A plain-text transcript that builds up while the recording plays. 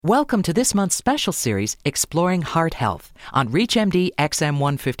Welcome to this month's special series, Exploring Heart Health, on ReachMD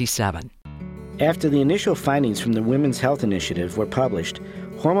XM157. After the initial findings from the Women's Health Initiative were published,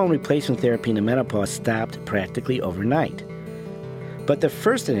 hormone replacement therapy in the menopause stopped practically overnight. But the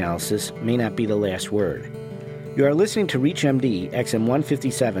first analysis may not be the last word. You are listening to ReachMD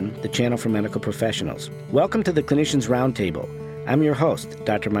XM157, the channel for medical professionals. Welcome to the Clinicians Roundtable. I'm your host,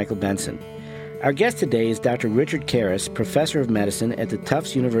 Dr. Michael Benson. Our guest today is Dr. Richard Karas, professor of medicine at the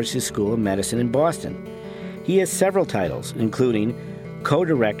Tufts University School of Medicine in Boston. He has several titles, including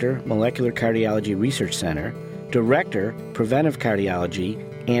co-director, Molecular Cardiology Research Center, director, Preventive Cardiology,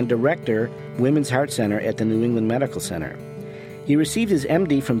 and director, Women's Heart Center at the New England Medical Center. He received his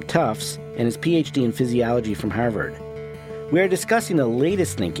MD from Tufts and his PhD in physiology from Harvard. We are discussing the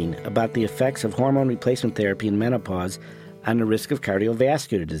latest thinking about the effects of hormone replacement therapy in menopause on the risk of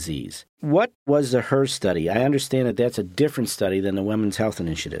cardiovascular disease. What was the HERS study? I understand that that's a different study than the Women's Health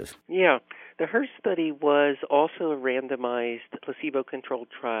Initiative. Yeah. The HERS study was also a randomized placebo-controlled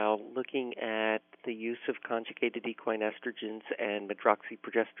trial looking at the use of conjugated equine estrogens and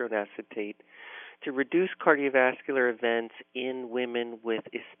medroxyprogesterone acetate to reduce cardiovascular events in women with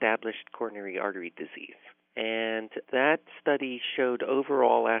established coronary artery disease. And that study showed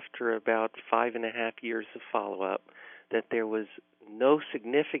overall, after about 5.5 years of follow-up, that there was no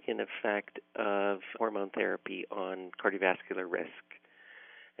significant effect of hormone therapy on cardiovascular risk.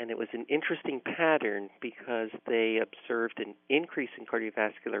 And it was an interesting pattern because they observed an increase in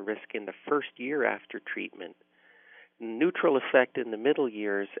cardiovascular risk in the first year after treatment, neutral effect in the middle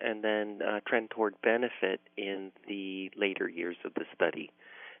years, and then trend toward benefit in the later years of the study.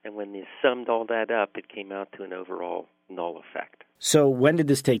 And when they summed all that up, it came out to an overall null effect. So when did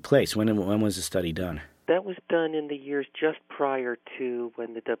this take place? When was the study done? That was done in the years just prior to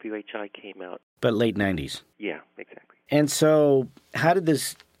when the WHI came out. But late 90s? Yeah, exactly. And so how did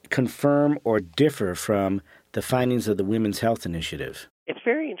this confirm or differ from the findings of the Women's Health Initiative? It's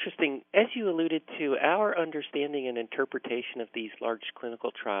very interesting. As you alluded to, our understanding and interpretation of these large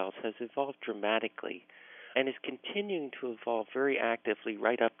clinical trials has evolved dramatically and is continuing to evolve very actively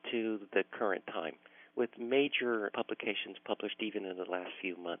right up to the current time, with major publications published even in the last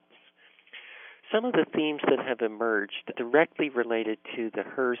few months. Some of the themes that have emerged directly related to the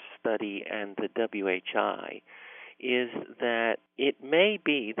HERS study and the WHI is that it may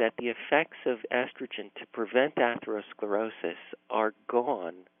be that the effects of estrogen to prevent atherosclerosis are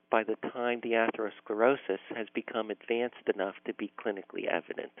gone by the time the atherosclerosis has become advanced enough to be clinically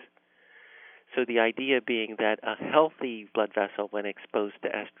evident. So the idea being that a healthy blood vessel, when exposed to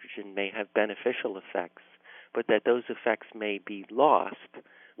estrogen, may have beneficial effects, but that those effects may be lost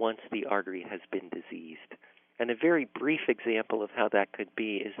once the artery has been diseased. And a very brief example of how that could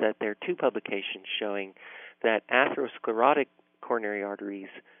be is that there are two publications showing that atherosclerotic coronary arteries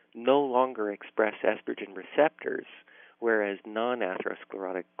no longer express estrogen receptors, whereas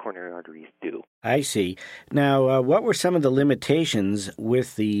non-atherosclerotic coronary arteries do. I see. Now, what were some of the limitations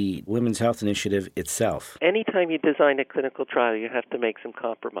with the Women's Health Initiative itself? Anytime you design a clinical trial, you have to make some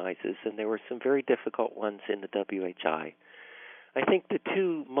compromises, and there were some very difficult ones in the WHI. I think the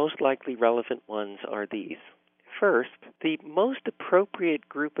two most likely relevant ones are these. First, the most appropriate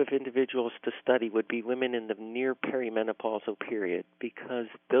group of individuals to study would be women in the near perimenopausal period, because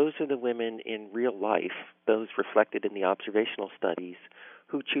those are the women in real life, those reflected in the observational studies,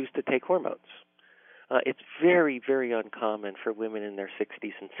 who choose to take hormones. It's very, very uncommon for women in their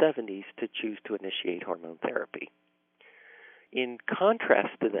 60s and 70s to choose to initiate hormone therapy. In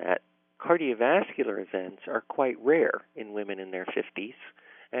contrast to that, cardiovascular events are quite rare in women in their 50s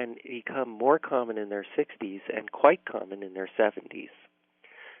and become more common in their 60s and quite common in their 70s.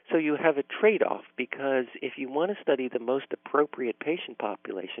 So you have a trade-off, because if you want to study the most appropriate patient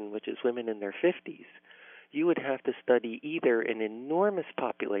population, which is women in their 50s, you would have to study either an enormous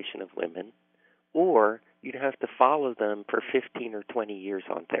population of women, or you'd have to follow them for 15 or 20 years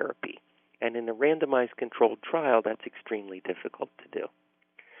on therapy. And in a randomized controlled trial, that's extremely difficult to do.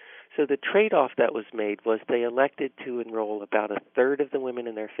 So the trade-off that was made was they elected to enroll about a third of the women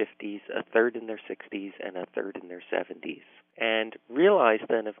in their 50s, a third in their 60s, and a third in their 70s. And realized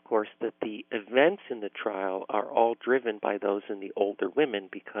then, of course, that the events in the trial are all driven by those in the older women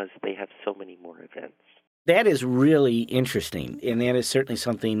because they have so many more events. That is really interesting, and that is certainly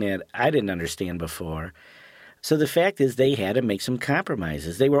something that I didn't understand before. So the fact is they had to make some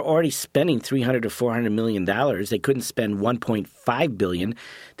compromises. They were already spending $300 to $400 million. They couldn't spend $1.5 billion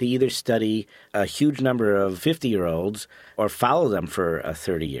to either study a huge number of 50-year-olds or follow them for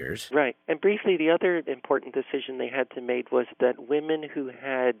 30 years. Right. And briefly, the other important decision they had to make was that women who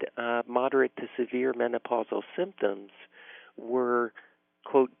had moderate to severe menopausal symptoms were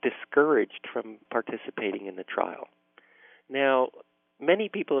quote, discouraged from participating in the trial. Now, many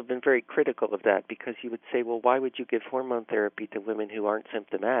people have been very critical of that because you would say, well, why would you give hormone therapy to women who aren't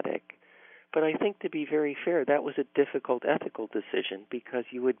symptomatic? But I think, to be very fair, that was a difficult ethical decision because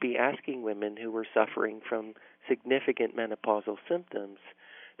you would be asking women who were suffering from significant menopausal symptoms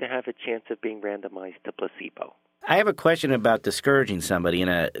to have a chance of being randomized to placebo. I have a question about discouraging somebody in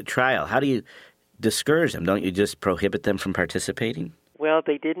a trial. How do you discourage them? Don't you just prohibit them from participating? Well,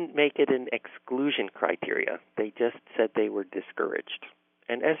 they didn't make it an exclusion criteria. They just said they were discouraged.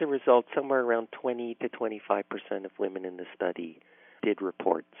 And as a result, somewhere around 20 to 25% of women in the study did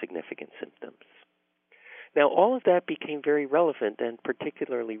report significant symptoms. Now, all of that became very relevant, and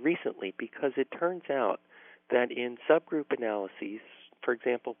particularly recently, because it turns out that in subgroup analyses, for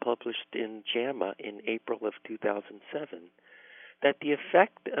example, published in JAMA in April of 2007, that the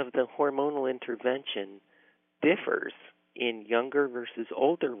effect of the hormonal intervention differs in younger versus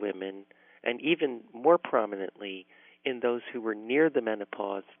older women, and even more prominently in those who were near the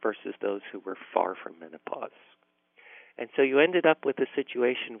menopause versus those who were far from menopause. And so you ended up with a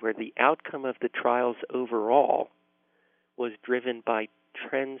situation where the outcome of the trials overall was driven by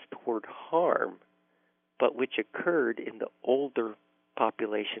trends toward harm, but which occurred in the older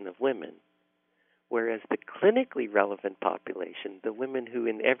population of women, whereas the clinically relevant population, the women who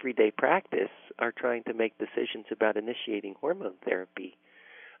in everyday practice are trying to make decisions about initiating hormone therapy,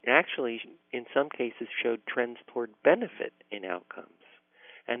 actually in some cases showed trends toward benefit in outcomes.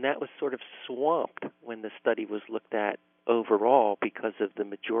 And that was sort of swamped when the study was looked at overall because of the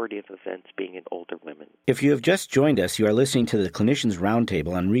majority of events being in older women. If you have just joined us, you are listening to the Clinicians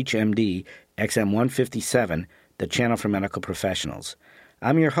Roundtable on ReachMD XM157, the channel for medical professionals.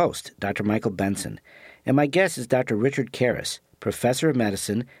 I'm your host, Dr. Michael Benson, and my guest is Dr. Richard Karas, professor of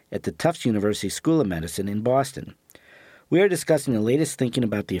medicine at the Tufts University School of Medicine in Boston. We are discussing the latest thinking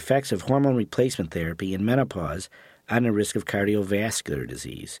about the effects of hormone replacement therapy in menopause on the risk of cardiovascular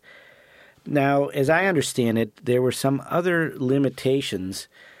disease. Now, as I understand it, there were some other limitations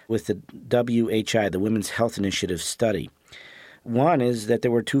with the WHI, the Women's Health Initiative study. One is that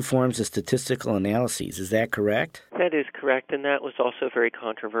there were two forms of statistical analyses. Is that correct? That is correct, and that was also very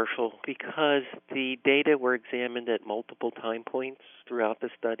controversial because the data were examined at multiple time points throughout the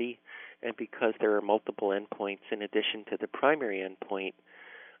study, and because there are multiple endpoints in addition to the primary endpoint,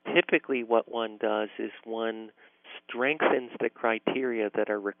 typically what one does is one strengthens the criteria that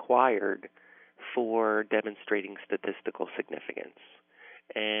are required for demonstrating statistical significance.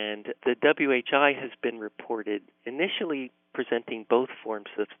 And the WHI has been reported initially presenting both forms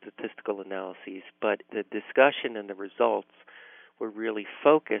of statistical analyses, but the discussion and the results were really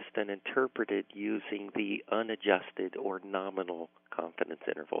focused and interpreted using the unadjusted or nominal confidence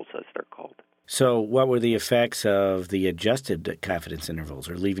intervals, as they're called. So what were the effects of the adjusted confidence intervals,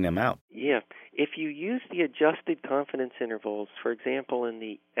 or leaving them out? Yeah. If you use the adjusted confidence intervals, for example, in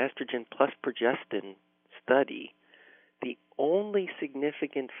the estrogen plus progestin study, the only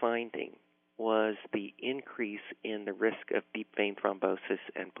significant finding was the increase in the risk of deep vein thrombosis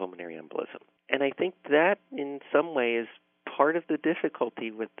and pulmonary embolism. And I think that in some way is part of the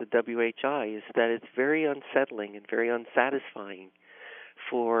difficulty with the WHI, is that it's very unsettling and very unsatisfying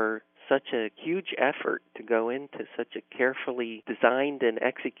for such a huge effort to go into such a carefully designed and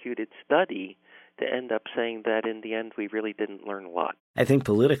executed study to end up saying that in the end we really didn't learn a lot. I think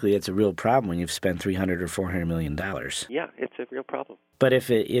politically it's a real problem when you've spent $300 or $400 million. Yeah, it's a real problem. But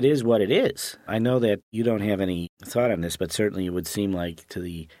if it is what it is, I know that you don't have any thought on this, but certainly it would seem like to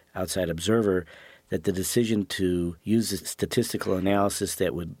the outside observer that the decision to use a statistical analysis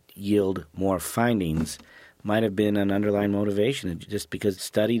that would yield more findings might have been an underlying motivation, just because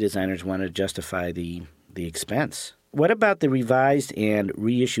study designers wanted to justify the expense. What about the revised and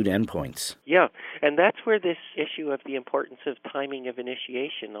reissued endpoints? Yeah, and that's where this issue of the importance of timing of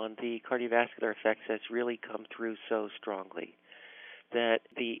initiation on the cardiovascular effects has really come through so strongly. That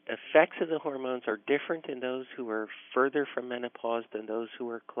the effects of the hormones are different in those who are further from menopause than those who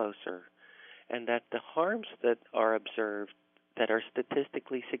are closer, and that the harms that are observed that are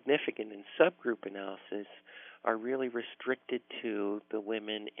statistically significant in subgroup analysis are really restricted to the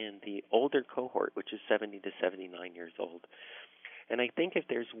women in the older cohort, which is 70 to 79 years old. And I think if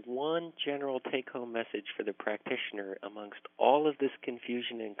there's one general take-home message for the practitioner amongst all of this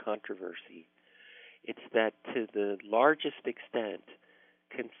confusion and controversy, it's that to the largest extent,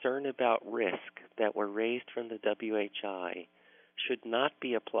 concern about risk that were raised from the WHI should not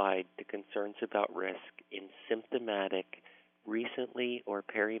be applied to concerns about risk in symptomatic, recently or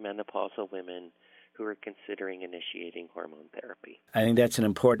perimenopausal women who are considering initiating hormone therapy. I think that's an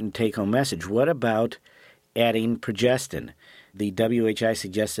important take-home message. What about adding progestin. The WHI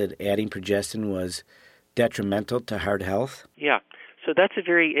suggested adding progestin was detrimental to heart health? Yeah. So that's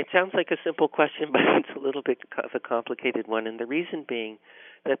it sounds like a simple question, but it's a little bit of a complicated one. And the reason being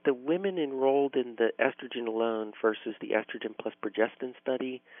that the women enrolled in the estrogen alone versus the estrogen plus progestin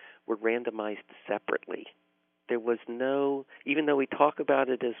study were randomized separately. There was no, even though we talk about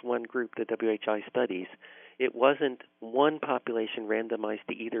it as one group, the WHI studies, it wasn't one population randomized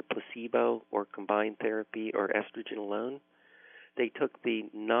to either placebo or combined therapy or estrogen alone. They took the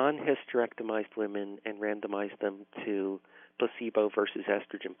non-hysterectomized women and randomized them to placebo versus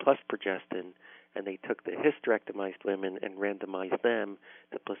estrogen plus progestin, and they took the hysterectomized women and randomized them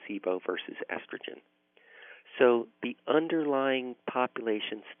to placebo versus estrogen. So the underlying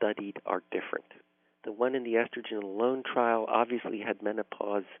populations studied are different. The one in the estrogen alone trial obviously had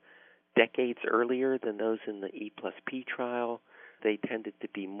menopause decades earlier than those in the E plus P trial. They tended to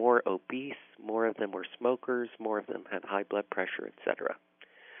be more obese, more of them were smokers, more of them had high blood pressure, etc.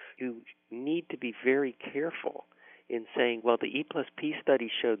 You need to be very careful in saying, well, the E plus P study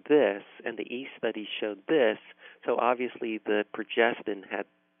showed this and the E study showed this, so obviously the progestin had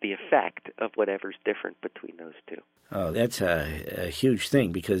the effect of whatever's different between those two. Oh, that's a huge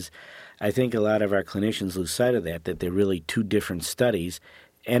thing, because I think a lot of our clinicians lose sight of that they're really two different studies,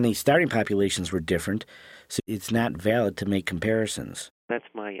 and the starting populations were different, so it's not valid to make comparisons. That's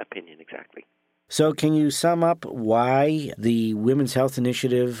my opinion, exactly. So can you sum up why the Women's Health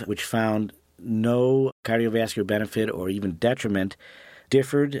Initiative, which found no cardiovascular benefit or even detriment,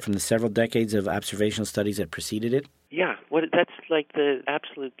 differed from the several decades of observational studies that preceded it? Yeah, that's like the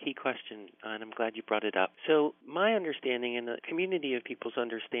absolute key question, and I'm glad you brought it up. So my understanding and the community of people's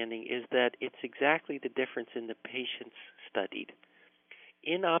understanding is that it's exactly the difference in the patients studied.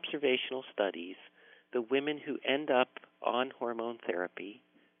 In observational studies, the women who end up on hormone therapy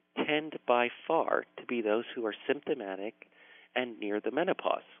tend by far to be those who are symptomatic and near the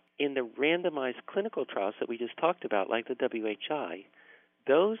menopause. In the randomized clinical trials that we just talked about, like the WHI,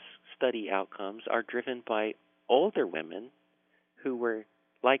 those study outcomes are driven by older women who were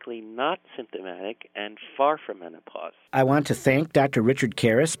likely not symptomatic and far from menopause. I want to thank Dr. Richard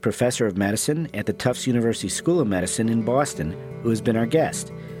Karas, professor of medicine at the Tufts University School of Medicine in Boston, who has been our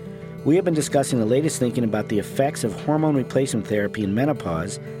guest. We have been discussing the latest thinking about the effects of hormone replacement therapy in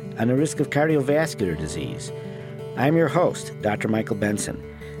menopause on the risk of cardiovascular disease. I'm your host, Dr. Michael Benson.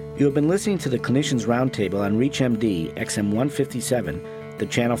 You have been listening to the Clinicians Roundtable on ReachMD XM 157, the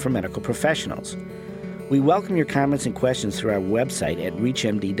channel for medical professionals. We welcome your comments and questions through our website at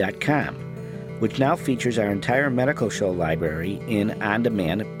reachmd.com, which now features our entire medical show library in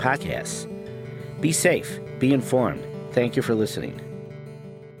on-demand podcasts. Be safe, be informed. Thank you for listening.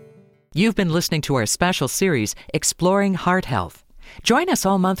 You've been listening to our special series, Exploring Heart Health. Join us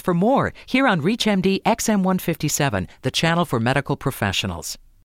all month for more here on ReachMD XM 157, the channel for medical professionals.